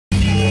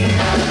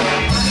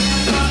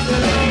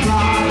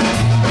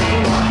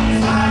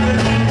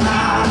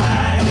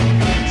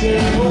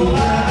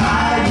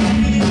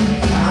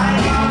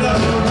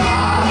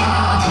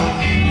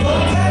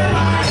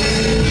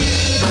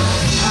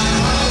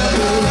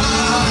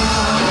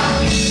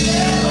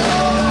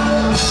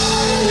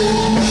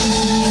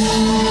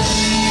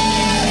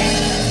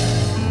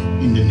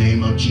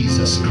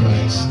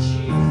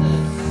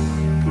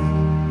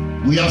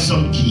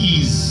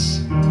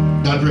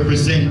that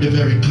represent the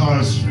very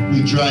cars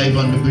we drive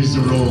on the busy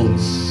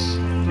roads.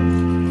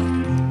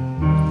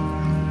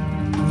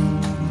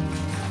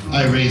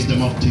 I raise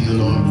them up to you,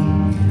 Lord.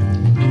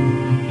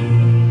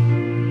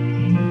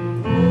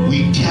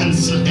 We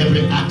cancel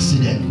every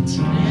accident.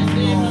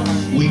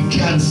 We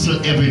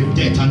cancel every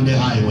death on the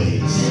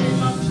highways.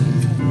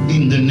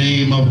 In the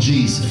name of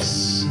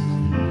Jesus.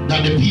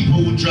 That the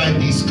people who drive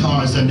these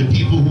cars and the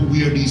people who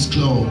wear these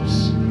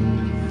clothes,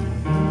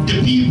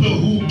 the people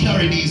who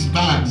carry these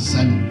bags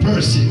and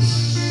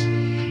purses,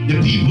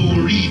 the people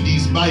who read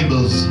these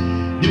Bibles,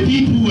 the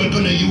people who are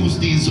going to use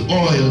these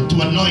oil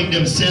to anoint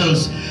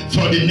themselves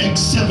for the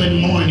next 7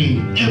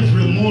 mornings,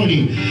 every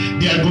morning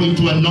they are going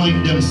to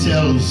anoint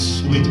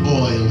themselves with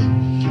oil.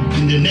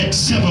 In the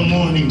next 7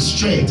 mornings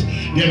straight,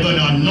 they're going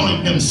to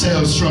anoint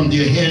themselves from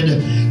their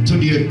head to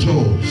their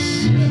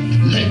toes.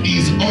 Let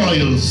these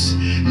oils,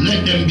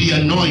 let them be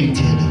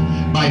anointed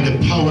by the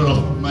power of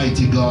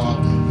Almighty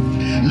God.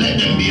 Let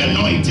them be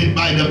anointed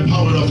by the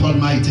power of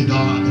Almighty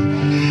God.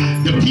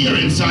 The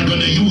parents are going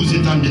to use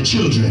it on the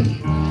children.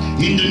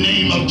 In the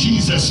name of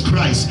Jesus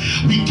Christ,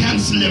 we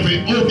cancel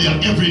every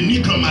obeah, every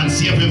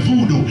necromancy, every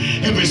voodoo,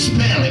 every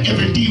spell,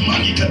 every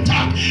demonic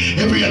attack,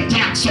 every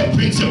attacks of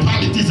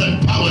principalities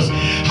and powers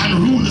and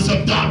rulers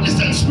of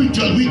darkness and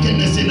spiritual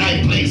wickedness in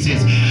high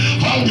places.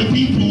 All the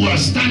people who are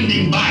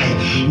standing by,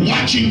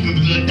 watching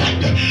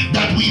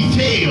that we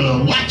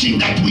fail, watching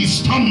that we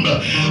stumble,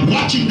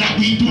 watching that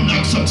we do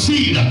not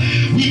succeed,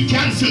 we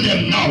cancel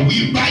them now,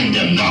 we bind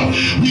them now,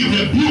 we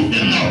rebuke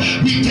them now,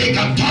 we take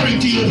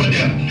authority over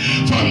them.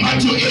 For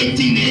Matthew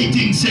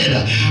 18:18 said,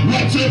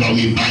 whatsoever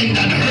we bind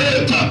on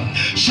earth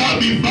shall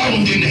be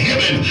bound in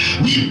heaven.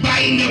 We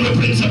bind every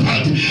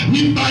principality,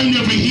 we bind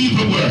every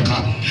evil work,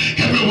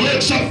 every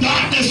works of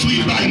darkness,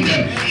 we bind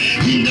them.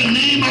 In the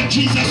name of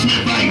Jesus, we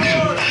bind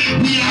them.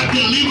 We are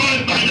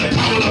delivered by the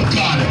power of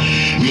God.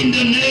 In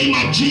the name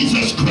of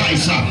Jesus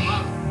Christ,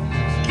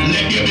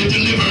 let there be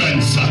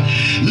deliverance.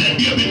 Let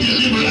there be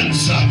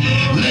deliverance.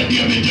 Let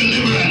there be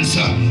deliverance.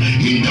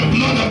 In the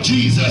blood of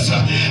Jesus,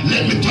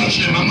 let me touch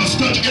them. I must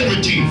touch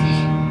everything.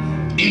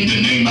 In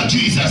the name of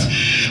Jesus,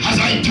 as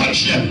I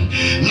touch them,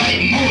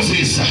 like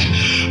Moses,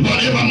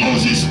 whatever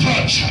Moses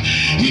touched,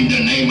 in the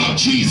name of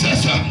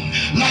Jesus,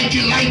 like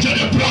Elijah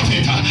the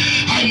prophet,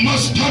 I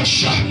must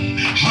touch,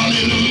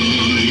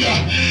 hallelujah,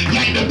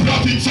 like the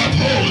prophets of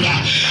old,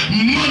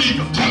 money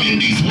to come in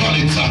these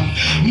wallets,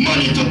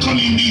 money to come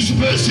in these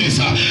purses.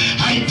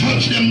 I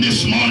touch them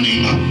this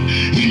morning,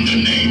 in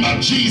the name of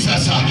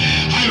Jesus.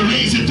 I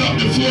raise it up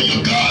before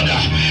you, God,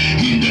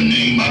 in the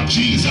name of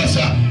Jesus.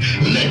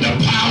 Let the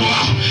power,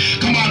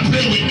 come on,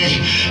 pray with me.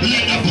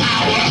 Let the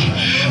power,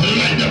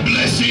 let the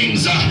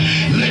blessings,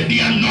 let the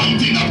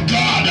anointing of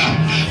God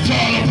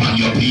fall upon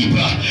your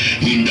people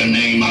in the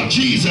name of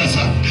Jesus.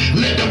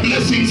 Let the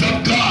blessings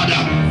of God,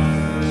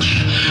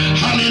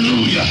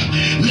 hallelujah,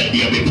 let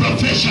there be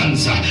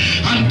professions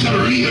and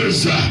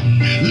careers,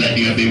 let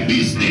there be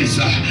business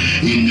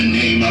in the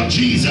name of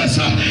Jesus.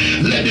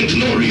 Let the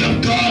glory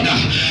of God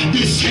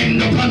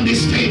descend upon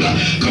this table.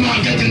 Come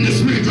on, get in the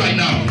spirit right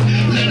now.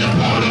 Let the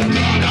power of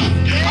God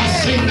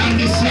ascend and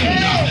descend.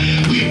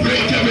 We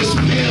break every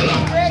spell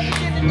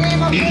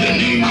in the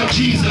name of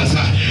Jesus.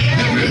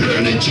 Every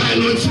early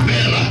childhood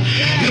spell,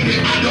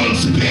 every adult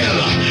spell,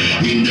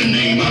 in the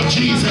name of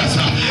Jesus.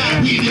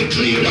 We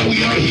declare that we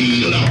are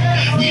healed.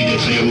 We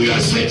declare we are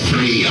set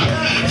free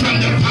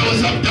from the powers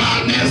of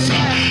darkness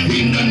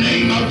in the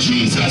name of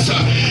Jesus.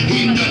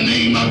 In the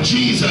name of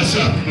Jesus.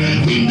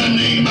 In the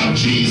name of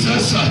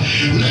Jesus.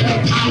 Let the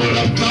power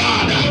of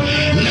God,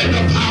 let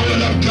the power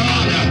of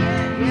God,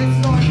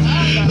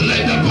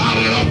 let the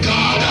power of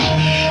God,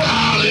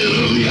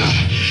 hallelujah,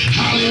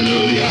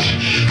 hallelujah.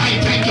 I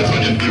thank you for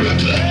the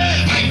miracle.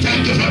 I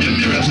thank you for the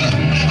miracle.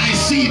 I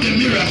see the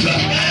miracle.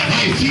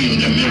 I feel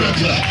the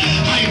miracle.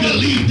 I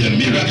believe the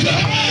miracle.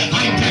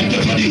 I thank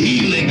you for the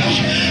healing.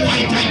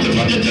 I thank you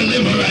for the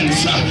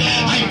deliverance.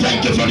 I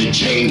thank you for the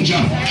change.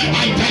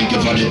 I thank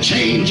you for the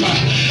change.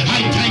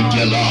 I thank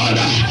you, Lord.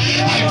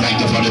 I thank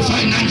you for the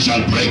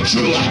financial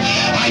breakthrough.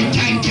 I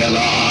thank you,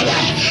 Lord,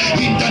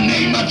 in the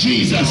name of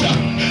Jesus.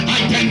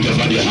 I thank you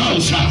for the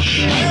house.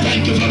 I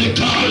thank you for the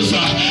cars.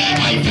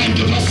 I thank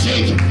you for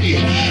safety.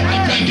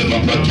 I thank you for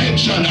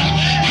protection.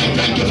 I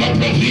thank you for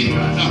provision.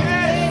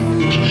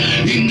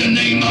 In the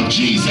name of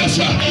Jesus,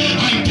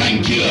 I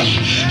thank you.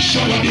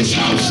 Shower this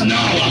house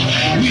now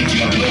with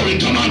your glory.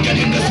 Come on, get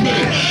in the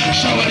spirit.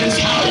 Shower this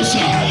house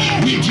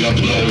with your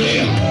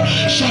glory.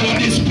 Shower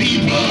these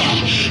people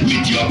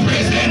with your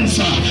presence.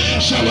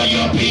 Shower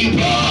your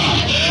people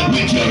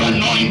with your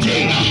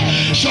anointing.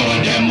 Shower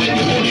them with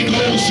the Holy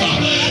Ghost.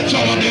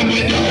 Shower them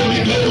with the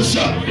Holy Ghost.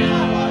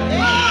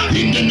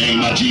 In the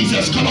name of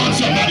Jesus. Come on,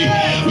 somebody.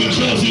 We're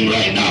closing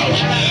right now.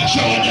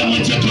 Shower them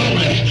with your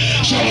glory.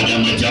 Shower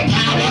them with your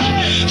power.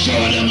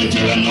 Shower them with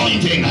your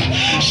anointing.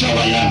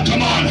 Shower them.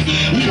 Come on.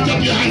 Lift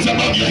up your hands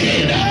above your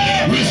head.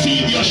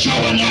 Receive your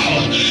shower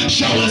now.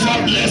 Showers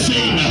of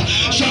blessing.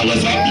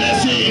 Showers of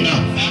blessing.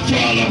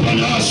 Fall upon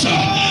us.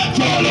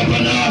 Fall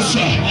upon us.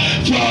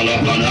 Fall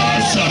upon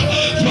us.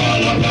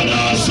 Fall upon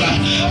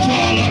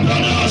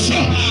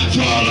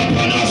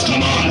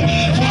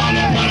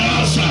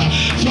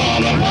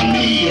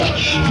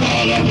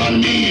fall upon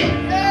me.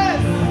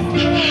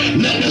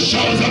 Let the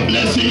showers of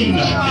blessing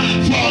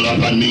fall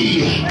upon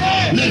me.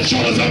 Let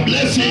showers of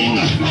blessing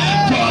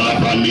fall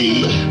upon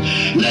me.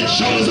 Let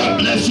showers of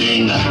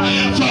blessing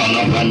fall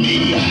upon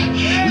me.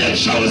 Let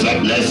showers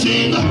of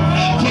blessing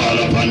fall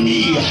upon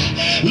me.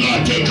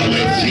 Lord, take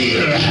away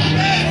fear.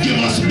 Give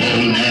us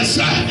boldness.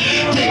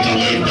 Take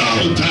away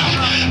doubt.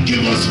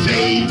 Give us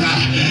faith.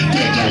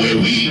 Take away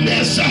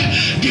weakness.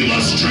 Give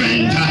us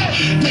strength.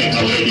 Take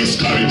away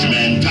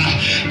discouragement.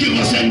 Give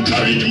us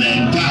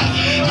encouragement.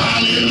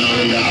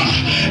 Hallelujah.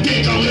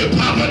 Take away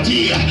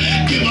poverty.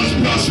 Give us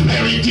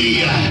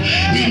prosperity.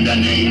 In the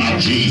name of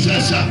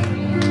Jesus.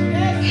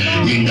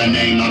 In the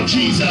name of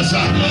Jesus.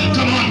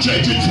 Come on,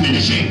 church, it's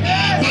finishing.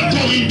 But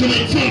go into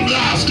it full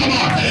blast. Come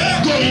on.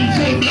 Go in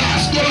full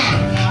blast. Come on.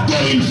 Go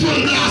in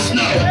full blast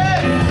now.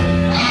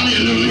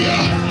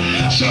 Hallelujah.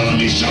 Shower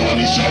me, shower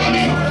me, shower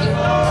me.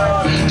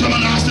 Come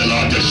on, ask the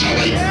Lord to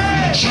shower you.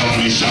 Shower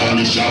me, shower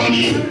me, shower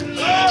me.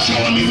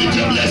 Shower me with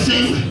your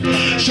blessing.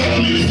 Shower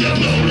me with your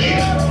glory.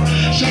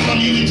 Shower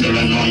me with your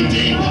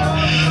anointing.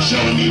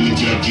 Shower me with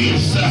your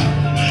gifts.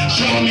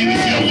 Shower me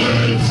with your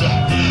words.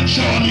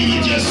 Shower me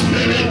with your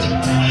spirit.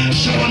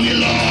 Shower me,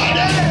 Lord.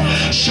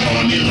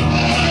 Shower me,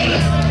 Lord.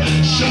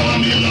 Shower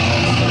me,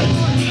 Lord.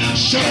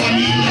 Shower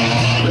me,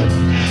 Lord.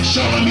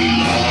 Shower me,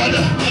 Lord.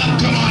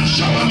 Come on,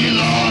 shower me,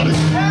 Lord.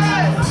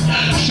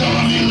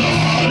 Shower me,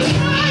 Lord.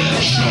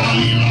 Shower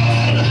me,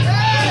 Lord.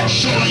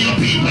 Shower your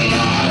people,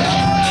 Lord.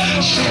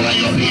 Shower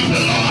your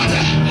people, Lord.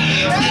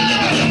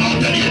 Deliver them out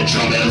of their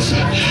troubles.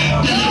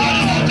 Deliver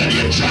them out of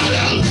their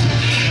trials.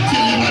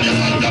 Deliver them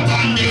out of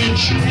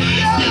bondage.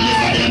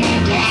 Deliver them, oh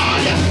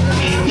God.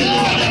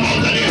 Deliver them out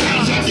of the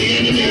hands of the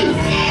enemy.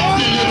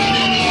 Deliver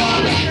them,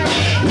 Lord.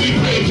 We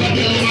pray for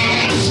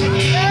deliverance.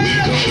 We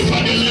pray for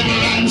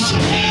deliverance.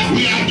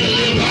 We are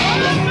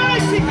delivered.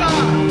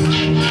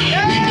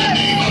 In the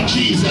name of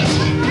Jesus.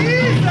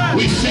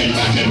 We send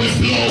back and we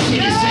blow to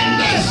the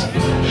senders.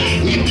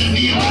 In the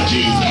name of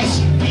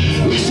Jesus.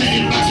 We send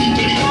it back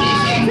into the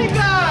bosom.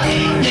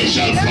 They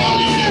shall fall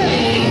in the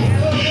hole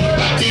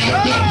that they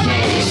have done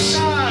for us.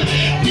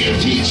 Their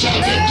feet shall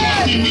get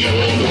caught in their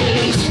own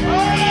holes.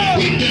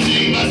 In the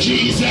name of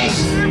Jesus.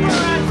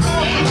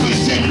 We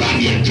send back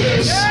your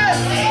curse.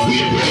 We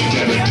break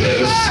every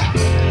curse.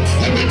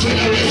 Every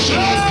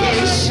generational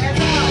curse.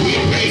 We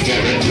break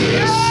every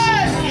curse.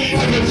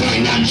 Every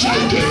financial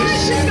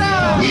curse.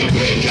 We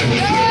break every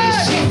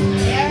curse.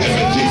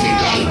 Every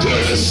physical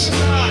curse.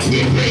 We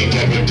break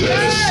every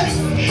curse.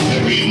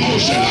 Every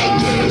emotional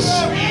curse.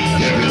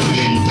 Every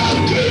mental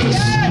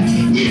curse.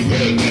 We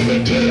break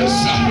every curse.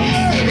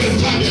 Every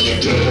family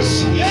curse.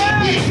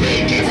 We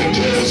break every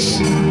curse.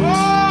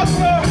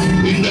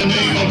 In the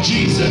name of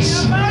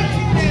Jesus.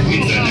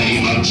 In the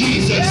name of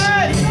Jesus.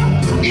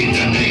 In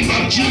the name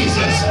of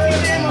Jesus.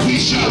 We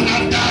shall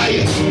not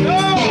die,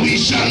 but we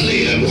shall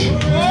live.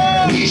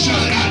 We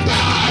shall not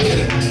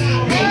die,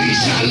 but we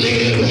shall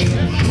live.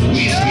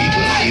 We speak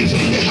life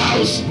in the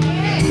house.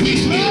 We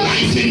speak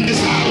life in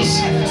this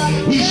house.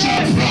 We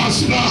shall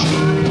prosper.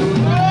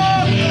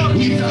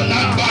 We shall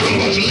not borrow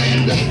but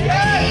lend.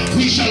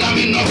 We shall have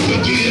enough to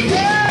give.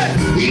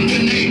 In the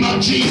name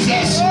of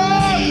Jesus.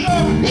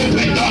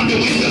 Open down the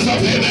windows of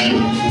heaven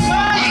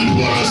and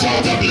pour us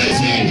out a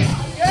blessing.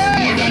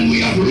 More than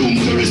we have room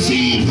to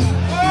receive.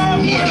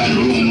 More than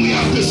room we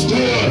have to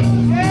store.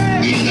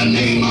 In the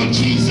name of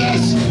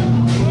Jesus.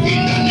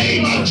 In the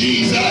name of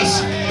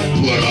Jesus.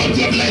 Pour out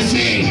your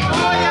blessing.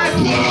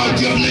 Pour out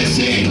your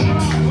blessing.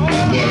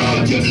 Pour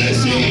out your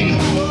blessing.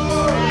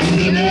 In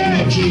the name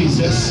of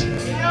Jesus.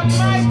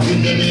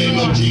 In the name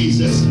of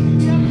Jesus.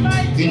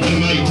 In the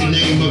mighty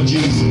name of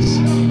Jesus.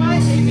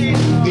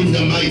 In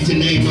the mighty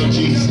name of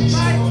Jesus.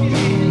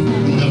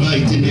 In the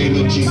mighty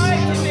name of Jesus.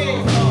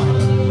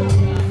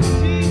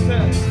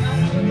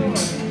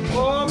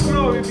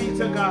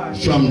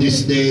 From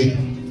this day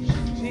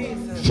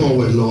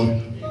forward,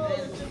 Lord,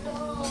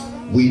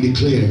 we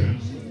declare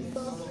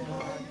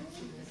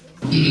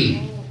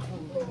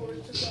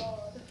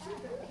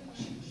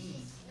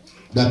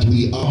that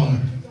we are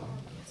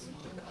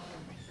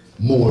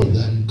more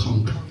than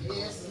conquerors.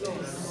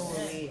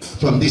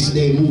 From this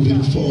day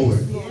moving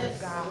forward,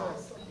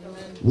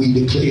 we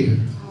declare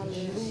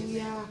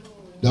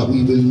that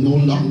we will no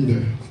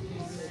longer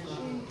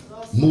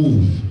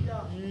move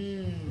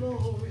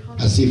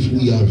as if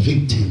we are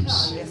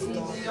victims,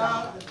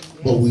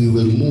 but we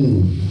will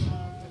move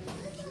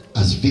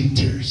as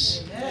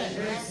victors.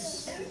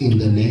 In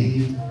the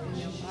name,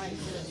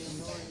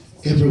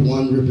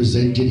 everyone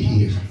represented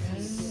here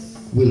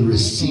will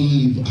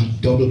receive a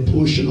double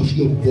portion of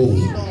your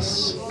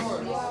boldness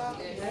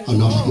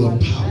and of your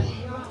power.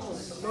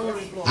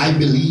 I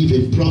believe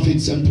in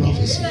prophets and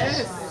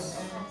prophecies.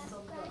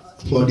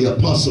 For the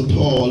Apostle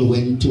Paul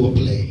went to a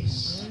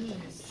place,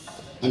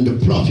 and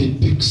the prophet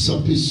picks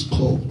up his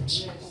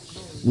coat,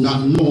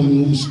 not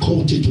knowing whose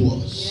coat it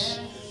was,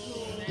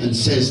 and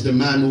says, the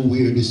man who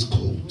wears this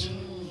coat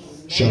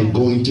shall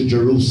go into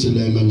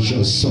Jerusalem and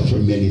shall suffer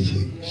many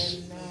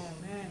things.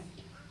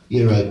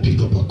 Here I pick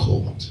up a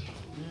coat,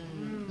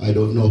 I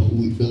don't know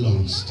who it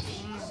belongs to,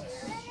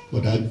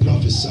 but I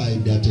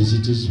prophesied that as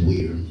it is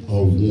worn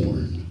or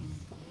worn,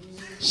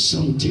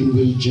 something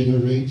will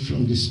generate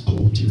from this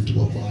coat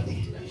into a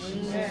body,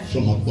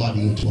 from a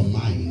body into a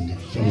mind,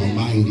 from a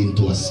mind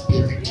into a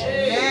spirit,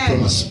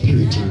 from a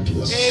spirit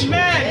into a soul.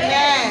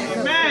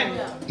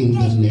 Amen. In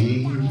the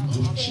name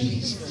of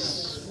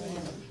Jesus.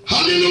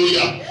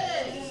 Hallelujah.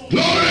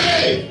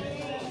 Glory.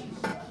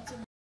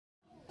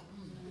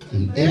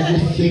 And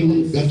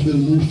everything that will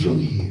move from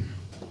here,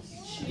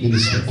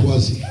 Minister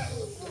Kwazi,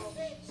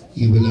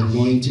 he will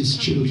anoint his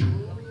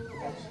children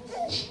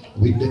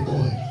with the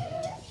oil.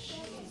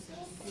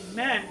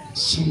 Amen.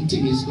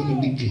 Something is going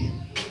to begin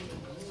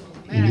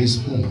in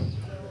his home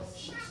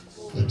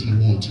that he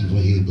won't even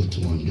be able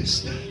to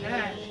understand.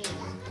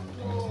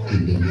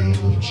 In the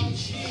name of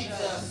Jesus.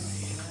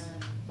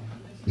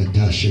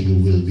 Natasha, you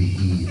will be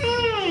healed.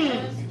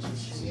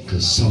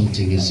 Because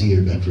something is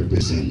here that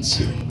represents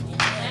you.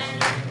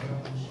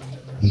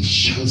 We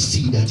shall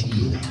see that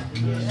healing.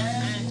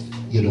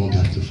 You don't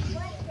have to find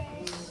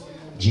it.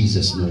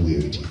 Jesus knows where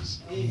it is.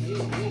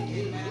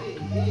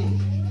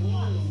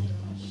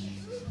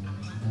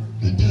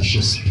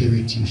 Natasha,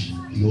 spirit,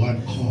 you are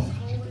called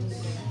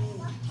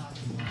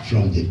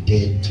from the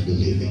dead to the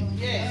living.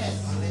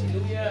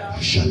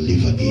 You shall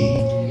live again.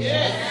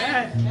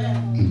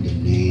 In the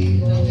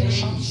name of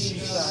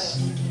Jesus.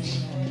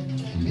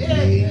 In the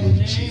name of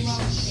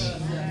Jesus.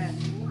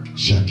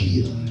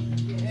 Shakil,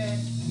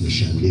 you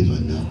shall live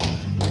and not die.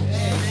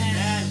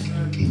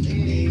 In the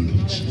name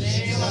of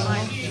Jesus.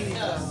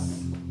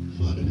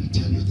 Father, we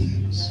tell you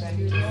thanks.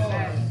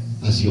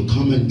 As you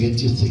come and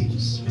get your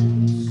things,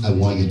 I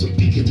want you to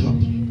pick it up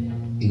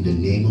in the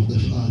name of the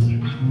Father,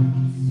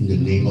 in the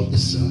name of the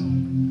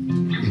Son,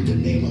 in the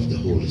name of the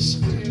Holy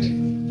Spirit.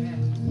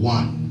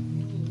 One,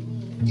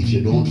 if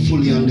you don't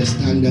fully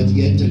understand that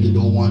yet and you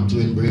don't want to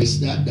embrace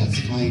that, that's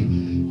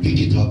fine. Pick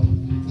it up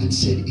and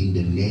say, in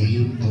the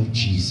name of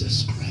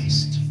Jesus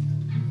Christ.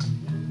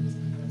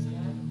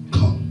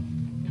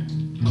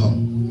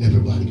 Come,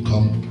 everybody,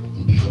 come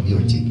and pick up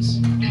your things.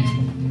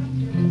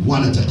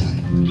 One at a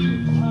time.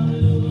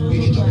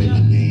 Pick it up in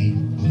the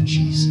name of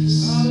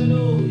Jesus.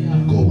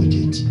 Go with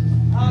it.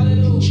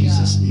 In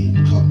Jesus'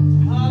 name.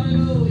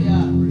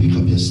 Come. Pick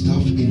up your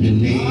stuff in the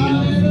name.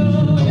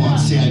 Come on,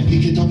 say, I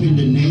pick it up in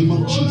the name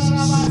of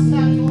Jesus. And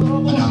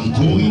I'm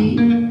going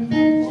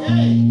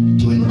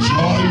to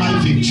enjoy my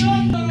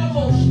victory.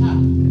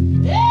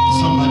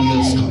 Somebody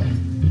else come.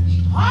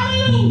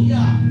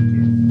 Hallelujah.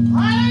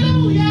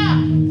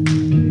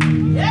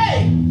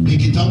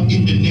 Pick it up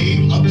in the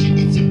name of Jesus.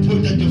 It's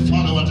important to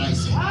follow what I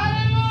say.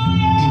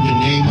 In the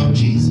name of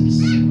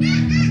Jesus.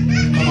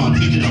 Come on,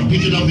 pick it up.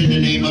 Pick it up in the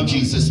name of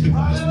Jesus. In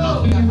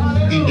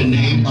the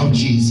name of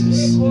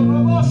Jesus.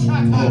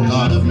 Oh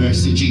God of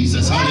mercy,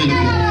 Jesus.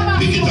 Hallelujah.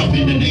 Pick it up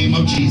in the name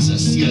of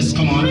Jesus. Yes,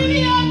 come on.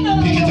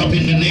 Pick it up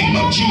in the name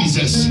of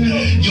Jesus.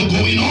 You're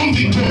going on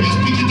victorious.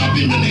 Pick it up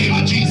in the name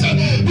of Jesus.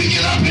 Pick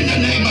it up in the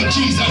name of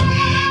Jesus.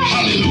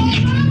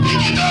 Hallelujah.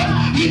 Pick it up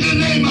in the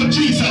name of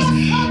Jesus.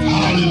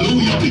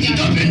 Hallelujah. Pick it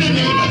up in the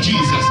name of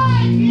Jesus.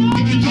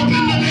 Pick it up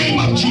in the name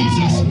of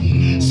Jesus.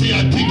 Say,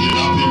 I pick it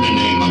up in the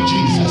name of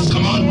Jesus.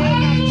 Come on.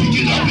 Pick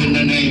it up in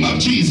the name of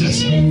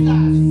Jesus.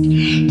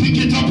 Pick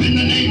it up in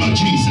the name of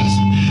Jesus.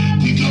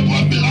 Pick up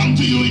what belongs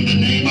to you in the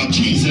name of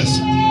Jesus.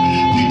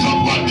 Pick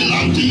up what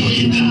belongs to you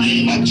in the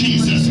name of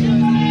Jesus.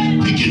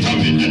 Pick it up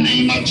in the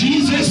name of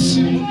Jesus.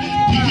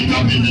 Pick it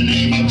up in the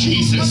name of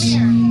Jesus.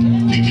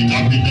 Pick it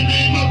up in the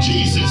name of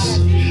Jesus.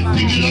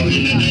 Pick it up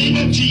in the name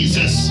of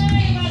Jesus.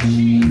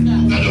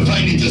 You gotta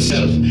find it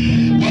yourself.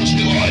 Watch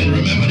the oil.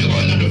 Remember the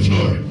oil on the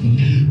floor.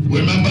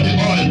 Remember the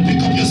oil.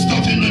 Pick up your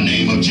stuff in the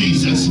name of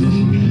Jesus.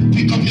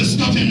 Pick up your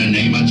stuff in the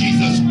name of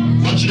Jesus.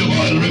 Watch the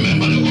oil.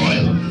 Remember the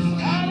oil.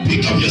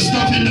 Pick up your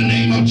stuff in the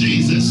name of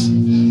Jesus.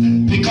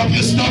 Pick up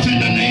your stuff in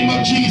the name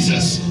of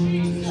Jesus.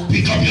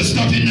 Pick up your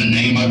stuff in the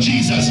name of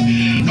Jesus.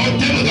 No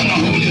devil gonna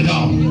hold you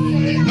down.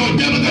 No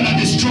devil gonna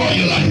destroy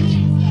your life.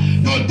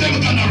 No devil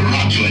gonna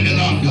rob you any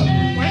longer.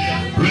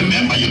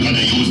 Remember, you're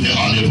gonna use the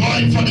olive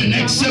oil for the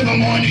next 7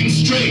 mornings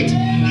straight.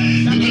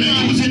 You're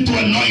gonna use it to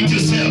anoint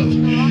yourself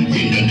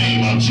in the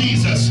name of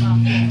Jesus.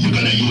 You're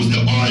gonna use the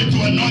oil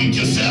to anoint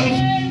yourself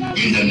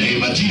in the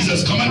name of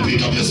Jesus. Come and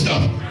pick up your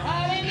stuff.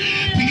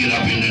 Pick it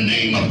up in the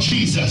name of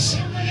Jesus.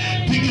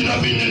 Pick it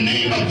up in the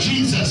name of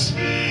Jesus.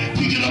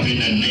 Pick it up in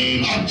the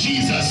name of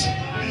Jesus.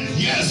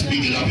 Yes,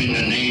 pick it up in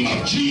the name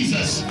of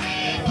Jesus.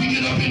 Pick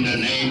it up in the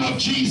name of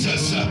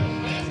Jesus.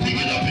 Pick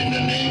it up in the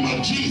name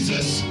of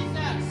Jesus.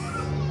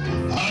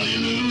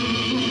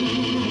 Hallelujah.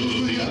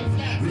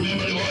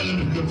 Remember the oil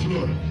on the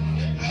floor.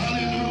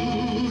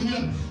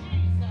 Hallelujah.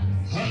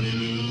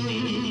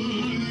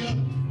 Hallelujah.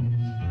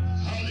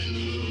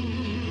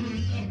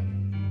 Hallelujah.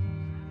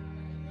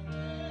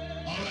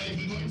 All right,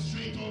 we're going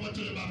straight over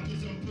to the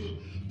baptism pool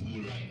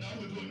right now.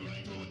 We're going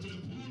right over to the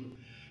pool.